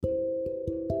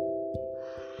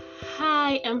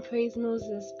I'm Praise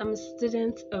Moses. I'm a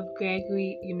student of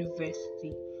Gregory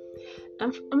University.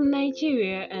 I'm from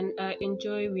Nigeria and I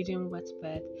enjoy reading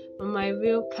Wattpad, but my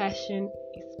real passion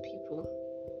is people.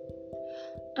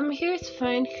 I'm here to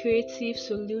find creative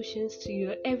solutions to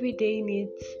your everyday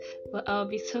needs, but I'll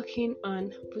be talking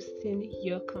on boosting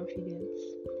your confidence.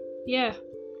 Yeah,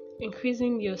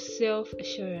 increasing your self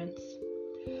assurance.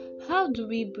 How do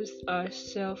we boost our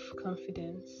self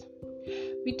confidence?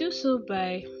 We do so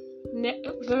by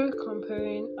never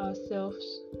comparing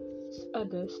ourselves to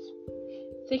others,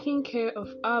 taking care of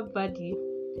our body,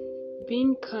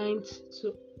 being kind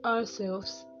to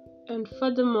ourselves, and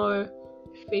furthermore,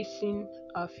 facing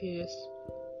our fears.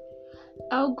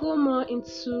 I'll go more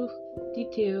into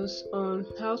details on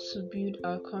how to build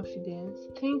our confidence.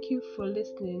 Thank you for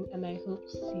listening, and I hope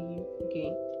to see you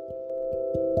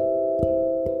again.